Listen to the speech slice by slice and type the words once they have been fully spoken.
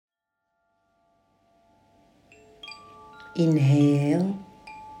Inhale,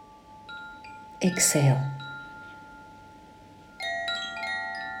 exhale.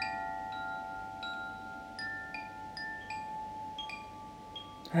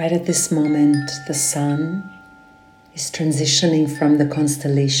 Right at this moment, the sun is transitioning from the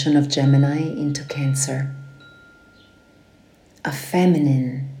constellation of Gemini into Cancer, a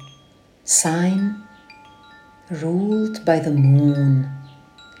feminine sign ruled by the moon.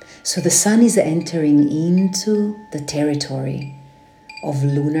 So the sun is entering into the territory of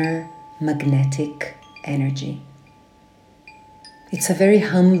lunar magnetic energy. It's a very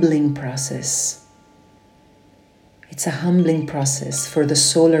humbling process. It's a humbling process for the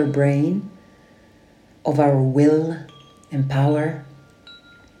solar brain of our will and power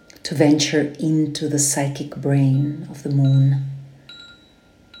to venture into the psychic brain of the moon.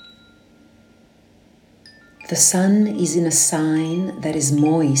 The sun is in a sign that is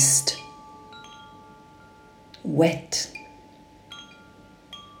moist, wet,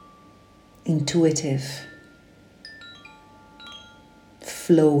 intuitive,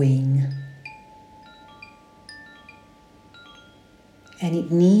 flowing. And it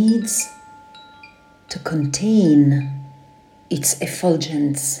needs to contain its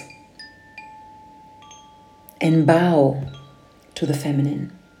effulgence and bow to the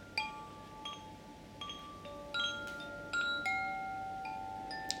feminine.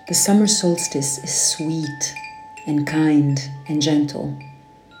 The summer solstice is sweet and kind and gentle.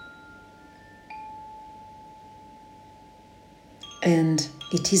 And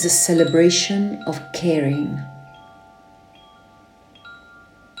it is a celebration of caring,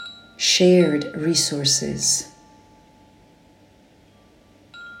 shared resources,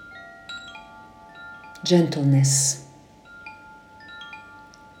 gentleness.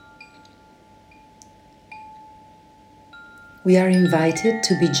 We are invited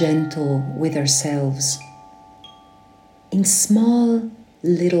to be gentle with ourselves in small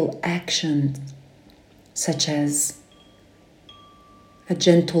little actions, such as a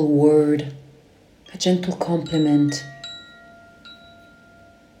gentle word, a gentle compliment,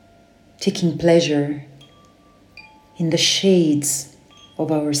 taking pleasure in the shades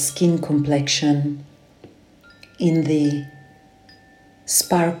of our skin complexion, in the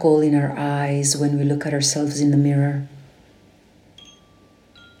sparkle in our eyes when we look at ourselves in the mirror,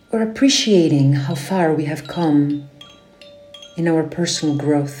 or appreciating how far we have come in our personal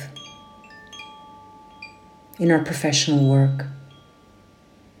growth, in our professional work,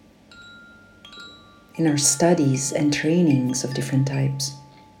 in our studies and trainings of different types.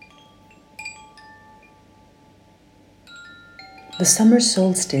 The summer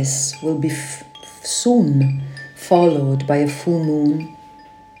solstice will be soon followed by a full moon,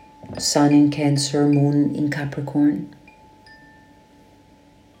 sun in Cancer, moon in Capricorn.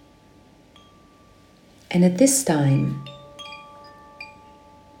 And at this time,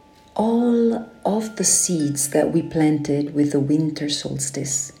 all of the seeds that we planted with the winter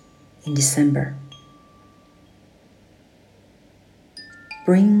solstice in December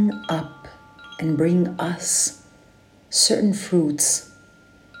bring up and bring us certain fruits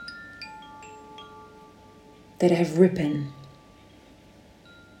that have ripened.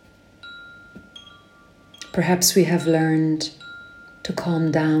 Perhaps we have learned to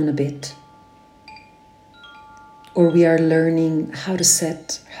calm down a bit, or we are learning how to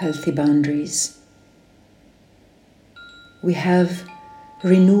set healthy boundaries. We have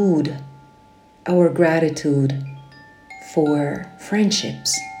renewed our gratitude for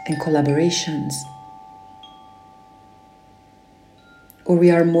friendships and collaborations. Or we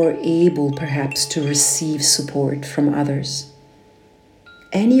are more able, perhaps, to receive support from others.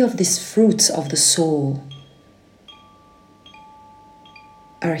 Any of these fruits of the soul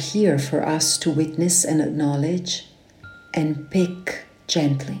are here for us to witness and acknowledge and pick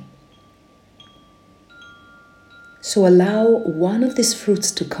gently. So allow one of these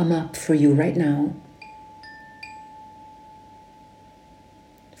fruits to come up for you right now,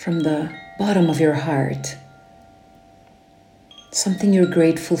 from the bottom of your heart. Something you're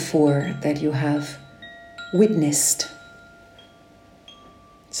grateful for that you have witnessed,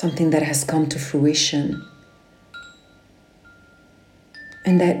 something that has come to fruition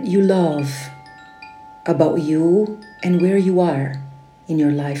and that you love about you and where you are in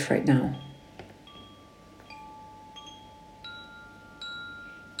your life right now.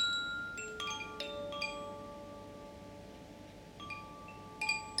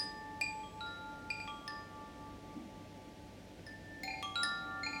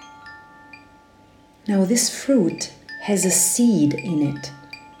 Now this fruit has a seed in it.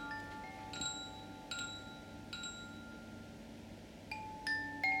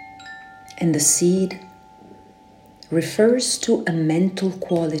 And the seed refers to a mental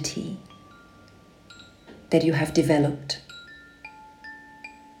quality that you have developed.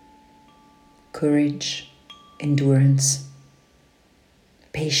 Courage, endurance,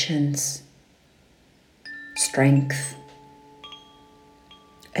 patience, strength,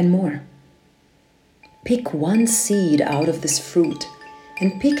 and more. Pick one seed out of this fruit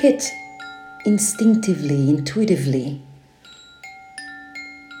and pick it instinctively, intuitively.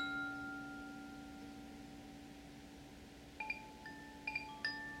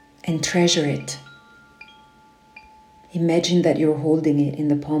 And treasure it. Imagine that you're holding it in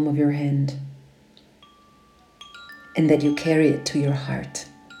the palm of your hand and that you carry it to your heart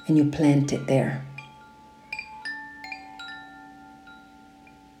and you plant it there.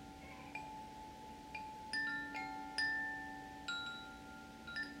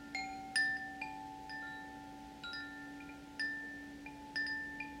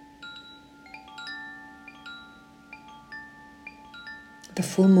 The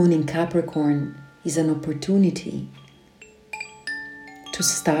full moon in Capricorn is an opportunity to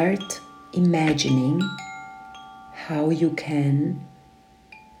start imagining how you can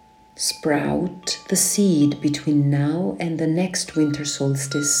sprout the seed between now and the next winter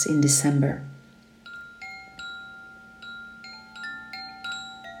solstice in December.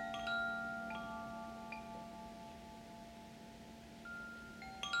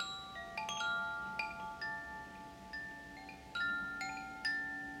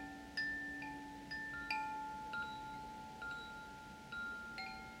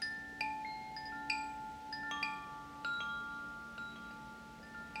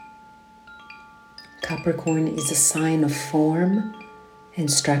 Capricorn is a sign of form and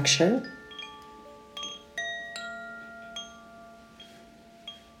structure.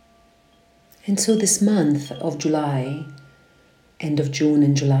 And so this month of July, end of June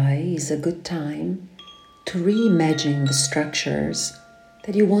and July, is a good time to reimagine the structures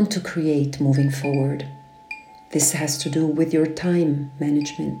that you want to create moving forward. This has to do with your time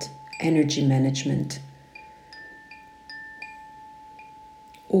management, energy management,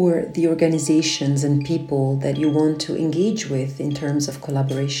 or the organizations and people that you want to engage with in terms of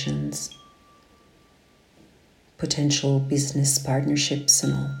collaborations, potential business partnerships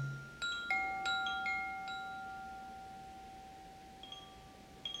and all.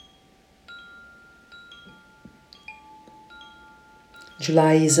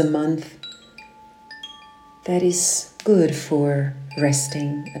 July is a month that is good for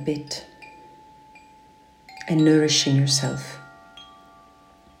resting a bit and nourishing yourself.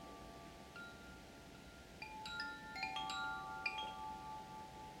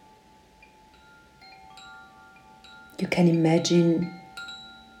 You can imagine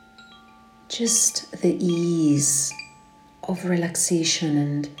just the ease of relaxation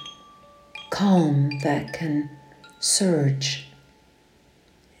and calm that can surge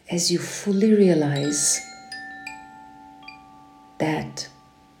as you fully realize that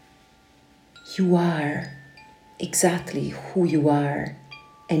you are exactly who you are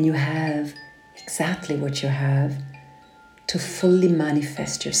and you have exactly what you have to fully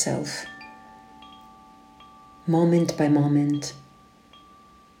manifest yourself. Moment by moment,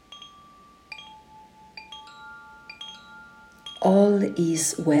 all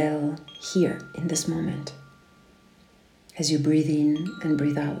is well here in this moment as you breathe in and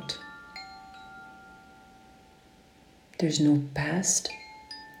breathe out. There's no past,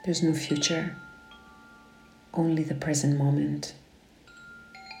 there's no future, only the present moment.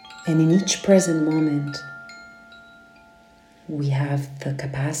 And in each present moment, we have the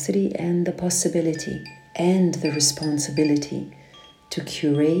capacity and the possibility and the responsibility to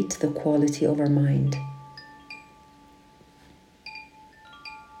curate the quality of our mind.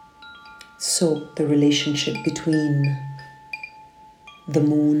 So the relationship between the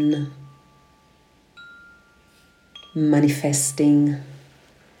moon manifesting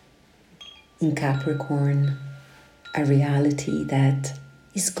in Capricorn a reality that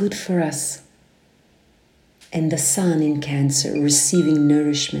is good for us, and the sun in Cancer receiving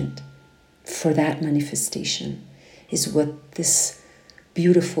nourishment for that manifestation is what this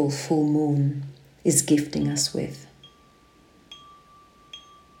beautiful full moon is gifting us with.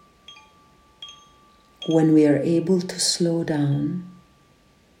 When we are able to slow down,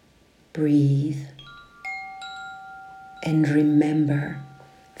 breathe, and remember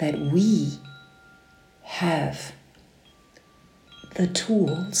that we have the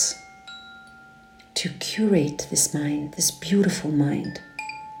tools to curate this mind, this beautiful mind,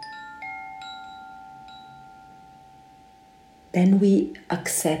 then we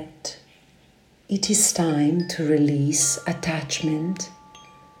accept it is time to release attachment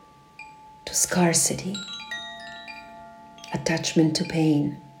to scarcity, attachment to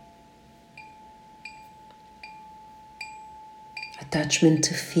pain, attachment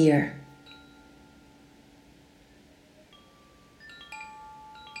to fear,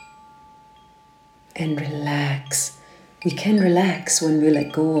 and relax. We can relax when we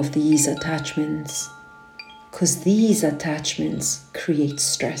let go of these attachments, because these attachments create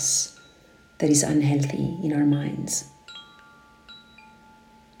stress that is unhealthy in our minds.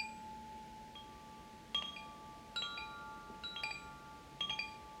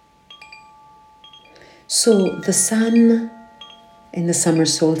 So the sun in the summer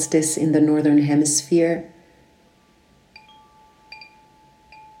solstice in the northern hemisphere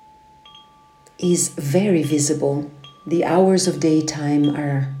is very visible. The hours of daytime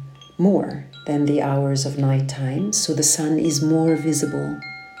are more than the hours of nighttime, so the sun is more visible.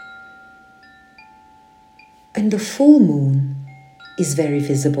 And the full moon is very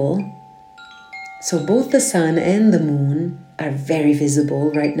visible. So both the sun and the moon are very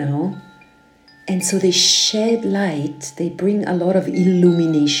visible right now. And so they shed light, they bring a lot of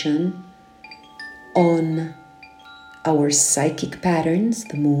illumination on our psychic patterns,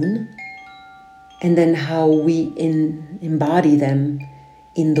 the moon, and then how we embody them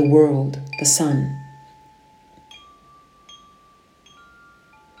in the world, the sun.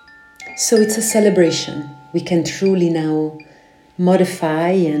 So it's a celebration. We can truly now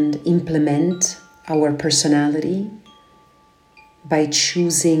modify and implement our personality by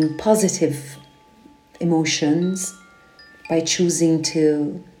choosing positive emotions, by choosing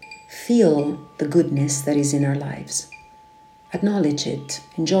to feel the goodness that is in our lives. Acknowledge it,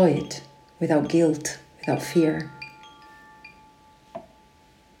 enjoy it, without guilt, without fear.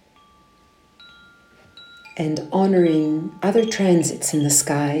 And honoring other transits in the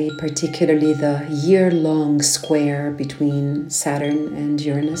sky, particularly the year-long square between Saturn and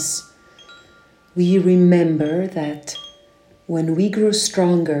Uranus, we remember that when we grow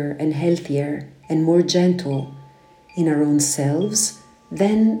stronger and healthier and more gentle in our own selves,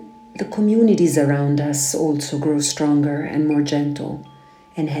 then the communities around us also grow stronger and more gentle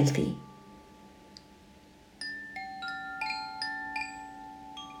and healthy.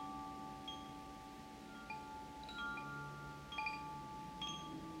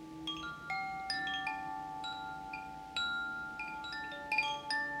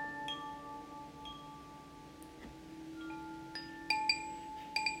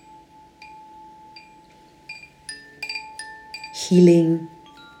 Healing,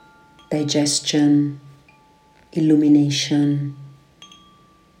 digestion, illumination,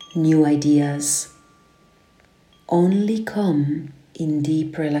 new ideas only come in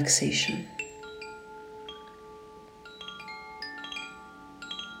deep relaxation.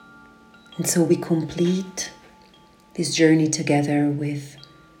 And so we complete this journey together with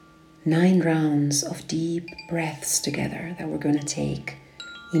 9 rounds of deep breaths together that we're going to take,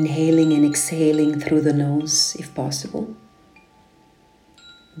 inhaling and exhaling through the nose if possible.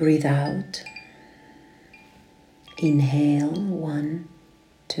 Breathe out. Inhale, 1,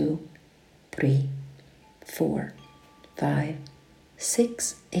 2, 3, 4, 5,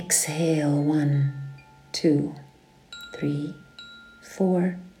 6. Exhale, 1, 2, 3,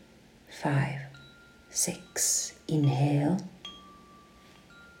 4, 5, 6. Inhale.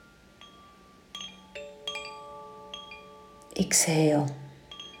 Exhale.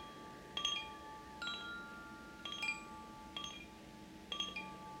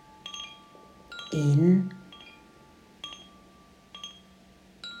 In.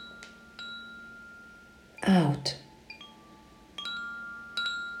 Out.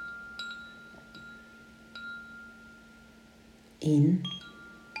 In.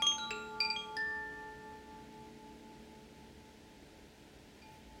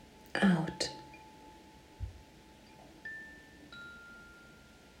 Out.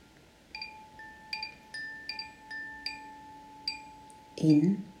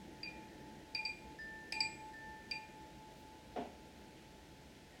 In.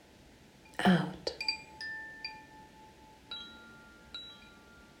 Out.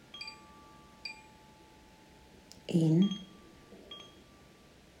 In.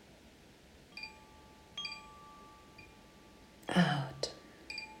 Out.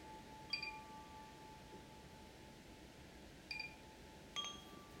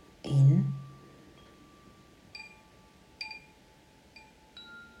 In.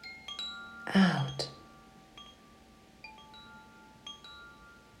 Out.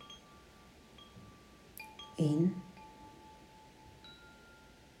 In.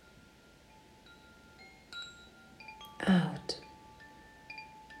 Out.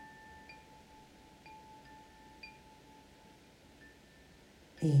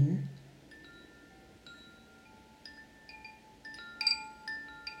 In.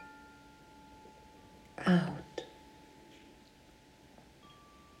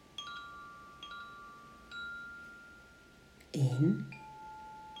 in.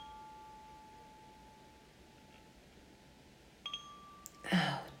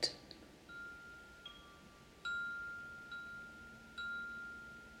 Out.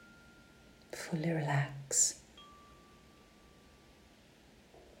 Fully relax.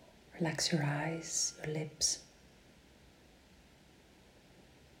 Relax your eyes, your lips,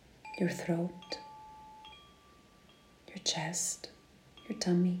 your throat, your chest, your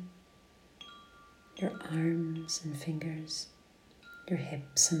tummy, your arms and fingers, your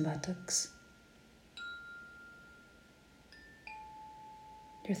hips and buttocks,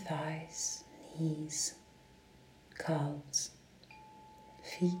 your thighs, knees, calves,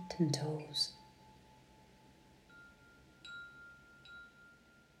 feet and toes.